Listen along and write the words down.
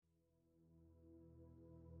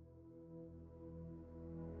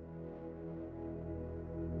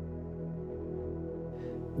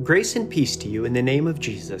Grace and peace to you in the name of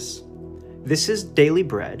Jesus. This is Daily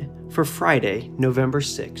Bread for Friday, November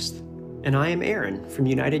 6th, and I am Aaron from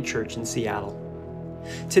United Church in Seattle.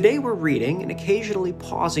 Today we're reading and occasionally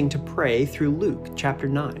pausing to pray through Luke chapter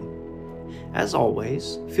 9. As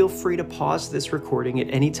always, feel free to pause this recording at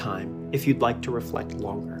any time if you'd like to reflect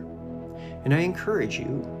longer. And I encourage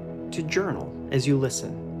you to journal as you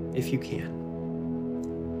listen, if you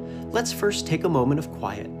can. Let's first take a moment of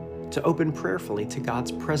quiet to open prayerfully to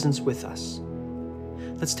God's presence with us.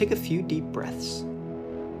 Let's take a few deep breaths.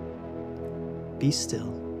 Be still.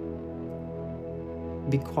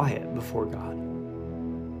 Be quiet before God.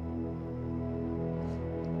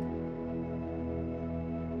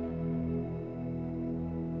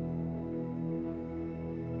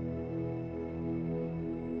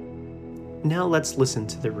 Now let's listen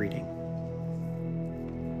to the reading.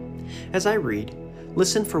 As I read,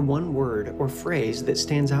 listen for one word or phrase that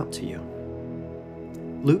stands out to you.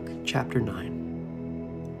 Luke chapter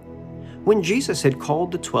 9. When Jesus had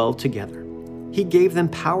called the 12 together, he gave them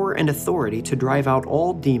power and authority to drive out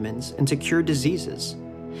all demons and to cure diseases.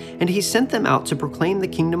 And he sent them out to proclaim the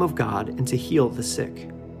kingdom of God and to heal the sick.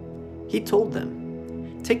 He told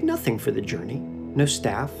them, "Take nothing for the journey, no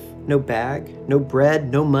staff, no bag, no bread,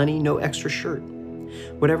 no money, no extra shirt.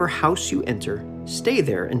 Whatever house you enter, stay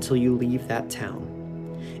there until you leave that town.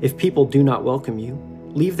 If people do not welcome you,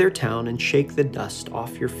 leave their town and shake the dust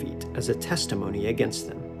off your feet as a testimony against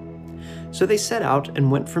them." So they set out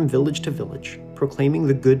and went from village to village, proclaiming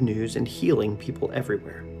the good news and healing people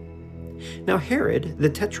everywhere. Now Herod, the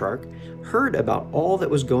Tetrarch, heard about all that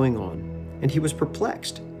was going on, and he was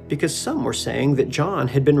perplexed, because some were saying that John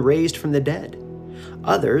had been raised from the dead,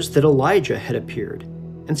 others that Elijah had appeared,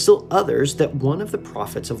 and still others that one of the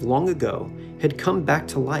prophets of long ago had come back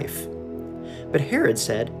to life. But Herod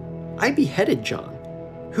said, "I beheaded John.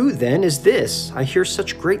 Who then is this I hear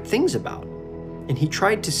such great things about?" And he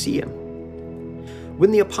tried to see him.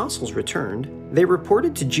 When the apostles returned, they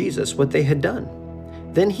reported to Jesus what they had done.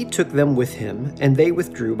 Then he took them with him, and they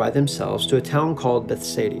withdrew by themselves to a town called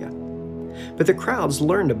Bethsaida. But the crowds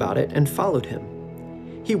learned about it and followed him.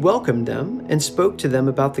 He welcomed them and spoke to them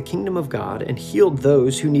about the kingdom of God and healed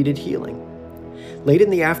those who needed healing. Late in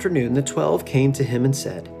the afternoon, the 12 came to him and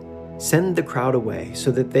said, "Send the crowd away so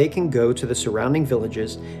that they can go to the surrounding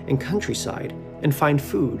villages and countryside and find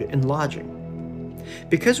food and lodging,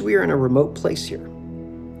 because we are in a remote place here."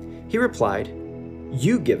 He replied,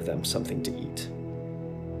 "You give them something to eat."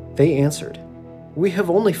 They answered, "We have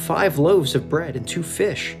only 5 loaves of bread and 2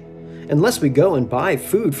 fish. Unless we go and buy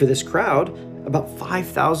food for this crowd." About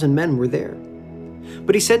 5,000 men were there.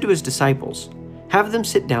 But he said to his disciples, "Have them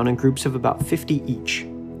sit down in groups of about 50 each."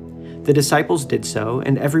 The disciples did so,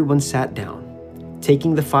 and everyone sat down.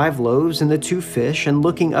 Taking the 5 loaves and the 2 fish, and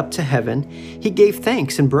looking up to heaven, he gave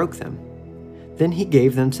thanks and broke them. Then he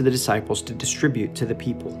gave them to the disciples to distribute to the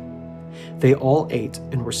people. They all ate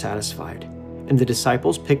and were satisfied, and the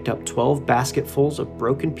disciples picked up 12 basketfuls of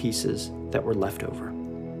broken pieces that were left over.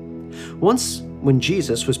 Once, when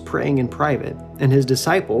Jesus was praying in private, and his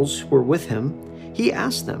disciples were with him, he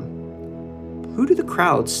asked them, "Who do the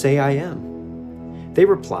crowds say I am?" They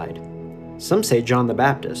replied, "Some say John the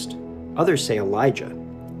Baptist, others say Elijah,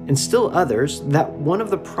 and still others that one of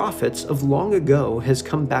the prophets of long ago has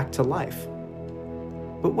come back to life."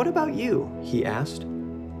 "But what about you?" he asked.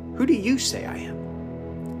 "Who do you say I am?"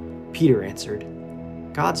 Peter answered,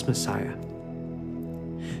 "God's Messiah."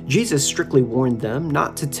 Jesus strictly warned them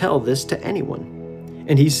not to tell this to anyone.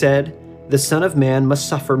 And he said, "The Son of Man must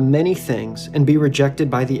suffer many things and be rejected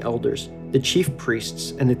by the elders, the chief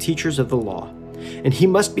priests, and the teachers of the law. And he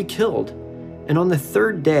must be killed, and on the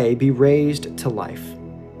 3rd day be raised to life."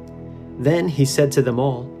 Then he said to them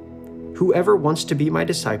all, "Whoever wants to be my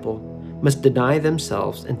disciple must deny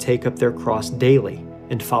themselves and take up their cross daily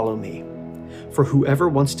and follow me. For whoever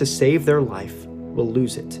wants to save their life will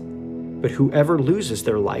lose it, but whoever loses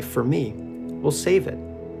their life for me will save it.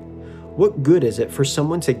 What good is it for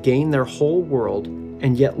someone to gain their whole world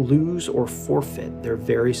and yet lose or forfeit their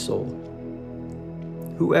very soul?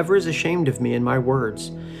 Whoever is ashamed of me and my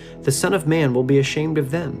words, the Son of Man will be ashamed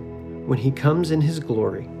of them when he comes in his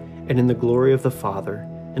glory and in the glory of the Father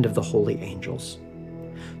and of the holy angels.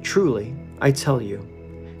 Truly, I tell you,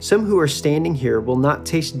 some who are standing here will not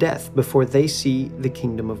taste death before they see the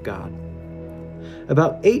kingdom of God."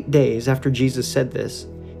 About 8 days after Jesus said this,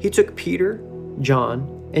 he took Peter, John,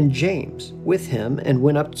 and James with him and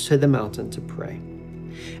went up to the mountain to pray.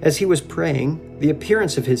 As he was praying, the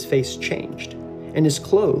appearance of his face changed, and his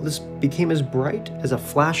clothes became as bright as a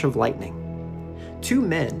flash of lightning. 2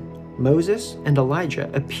 men, Moses and Elijah,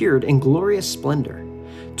 appeared in glorious splendor,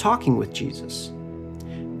 talking with Jesus.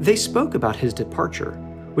 They spoke about his departure,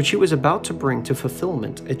 which he was about to bring to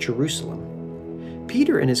fulfillment at Jerusalem.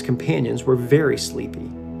 Peter and his companions were very sleepy,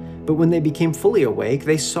 but when they became fully awake,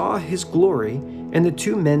 they saw his glory and the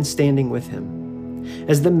two men standing with him.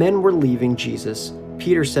 As the men were leaving Jesus,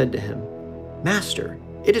 Peter said to him, "Master,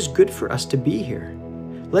 it is good for us to be here.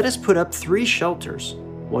 Let us put up 3 shelters,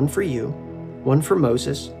 one for you, one for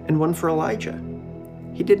Moses, and one for Elijah."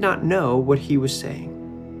 He did not know what he was saying.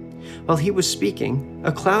 While he was speaking,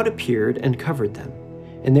 a cloud appeared and covered them,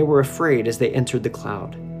 and they were afraid as they entered the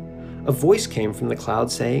cloud. A voice came from the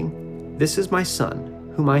cloud saying, "This is my son,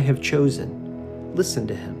 whom I have chosen. Listen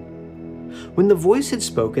to him." When the voice had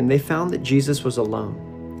spoken, they found that Jesus was alone.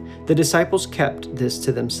 The disciples kept this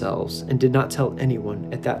to themselves and did not tell anyone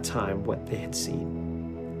at that time what they had seen.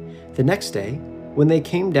 The next day, when they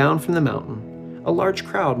came down from the mountain, a large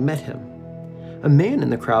crowd met him. A man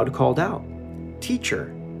in the crowd called out,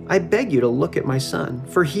 "Teacher, I beg you to look at my son,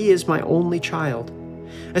 for he is my only child.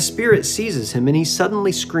 A spirit seizes him and he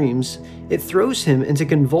suddenly screams. It throws him into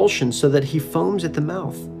convulsions so that he foams at the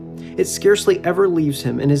mouth. It scarcely ever leaves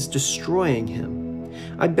him and is destroying him.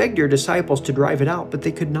 I begged your disciples to drive it out, but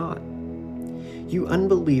they could not." "You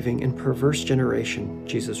unbelieving and perverse generation,"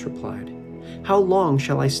 Jesus replied, "how long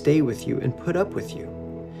shall I stay with you and put up with you?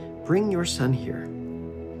 Bring your son here."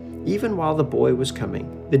 Even while the boy was coming,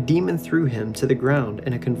 the demon threw him to the ground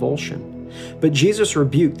in a convulsion. But Jesus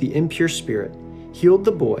rebuked the impure spirit, healed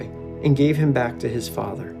the boy, and gave him back to his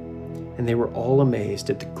father. And they were all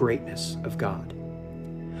amazed at the greatness of God.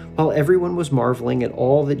 While everyone was marveling at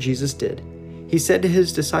all that Jesus did, he said to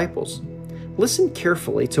his disciples, "Listen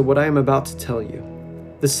carefully to what I am about to tell you.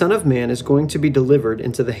 The Son of Man is going to be delivered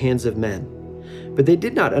into the hands of men." But they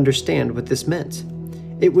did not understand what this meant.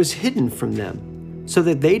 It was hidden from them, so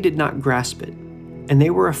that they did not grasp it, and they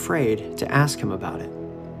were afraid to ask him about it.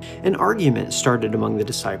 An argument started among the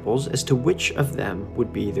disciples as to which of them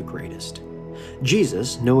would be the greatest.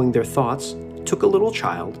 Jesus, knowing their thoughts, took a little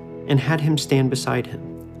child and had him stand beside him.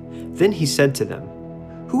 Then he said to them,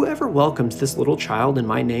 "Whoever welcomes this little child in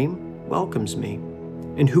my name welcomes me,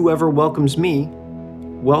 and whoever welcomes me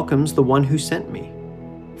welcomes the one who sent me.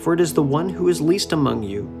 For it is the one who is least among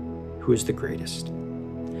you who is the greatest."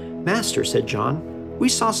 "Master," said John, "we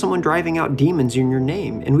saw someone driving out demons in your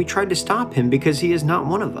name, and we tried to stop him because he is not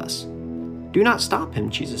one of us." "Do not stop him,"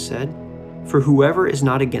 Jesus said, "for whoever is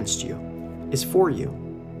not against you is for you."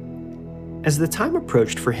 As the time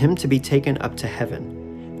approached for him to be taken up to heaven,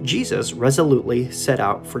 Jesus resolutely set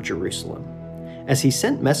out for Jerusalem. As he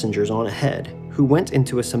sent messengers on ahead, who went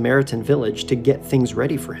into a Samaritan village to get things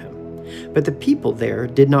ready for him. But the people there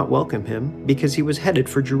did not welcome him because he was headed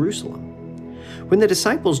for Jerusalem. When the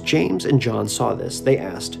disciples James and John saw this, they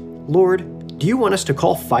asked, "Lord, do you want us to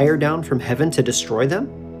call fire down from heaven to destroy them?"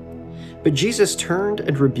 But Jesus turned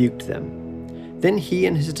and rebuked them. Then he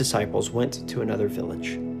and his disciples went to another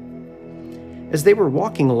village. As they were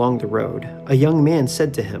walking along the road, a young man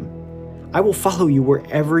said to him, "I will follow you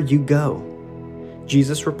wherever you go."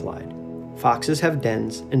 Jesus replied, "Foxes have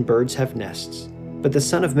dens and birds have nests, but the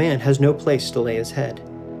Son of Man has no place to lay his head."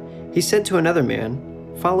 He said to another man,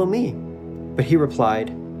 "Follow me." But he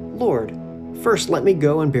replied, "Lord, first let me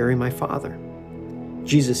go and bury my father."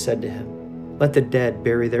 Jesus said to him, "Let the dead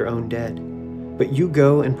bury their own dead, but you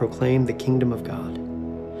go and proclaim the kingdom of God."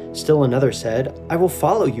 Still another said, "I will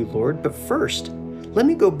follow you, Lord, but first let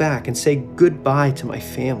me go back and say goodbye to my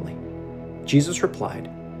family." Jesus replied,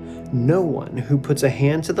 "No one who puts a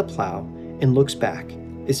hand to the plow and looks back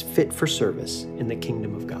is fit for service in the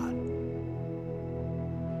kingdom of God."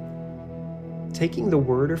 Taking the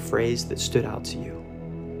word or phrase that stood out to you,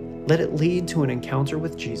 let it lead to an encounter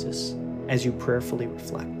with Jesus as you prayerfully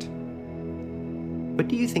reflect. What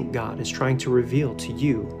do you think God is trying to reveal to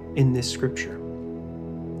you in this scripture?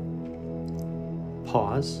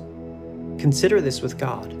 Pause, consider this with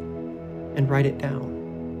God, and write it down.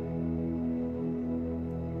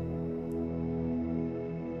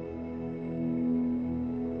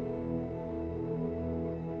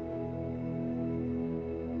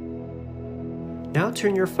 Now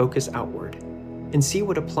turn your focus outward and see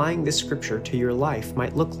what applying this scripture to your life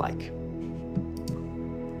might look like.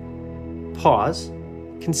 Pause,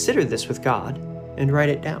 consider this with God, and write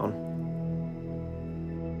it down.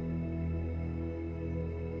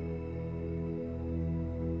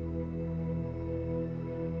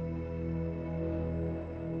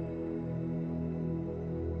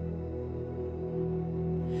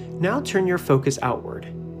 Now turn your focus outward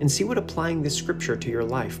and see what applying this scripture to your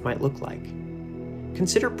life might look like.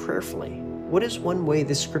 Consider prayerfully, what is one way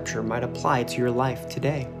this scripture might apply to your life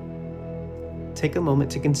today? Take a moment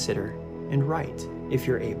to consider and write if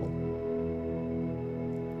you're able.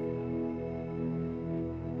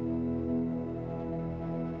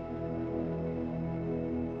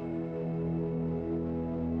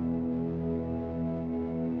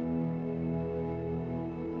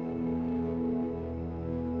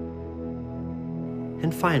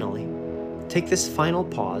 And finally, take this final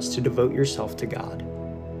pause to devote yourself to God,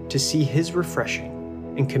 to see His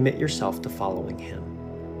refreshing, and commit yourself to following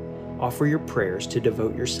Him. Offer your prayers to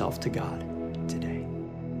devote yourself to God.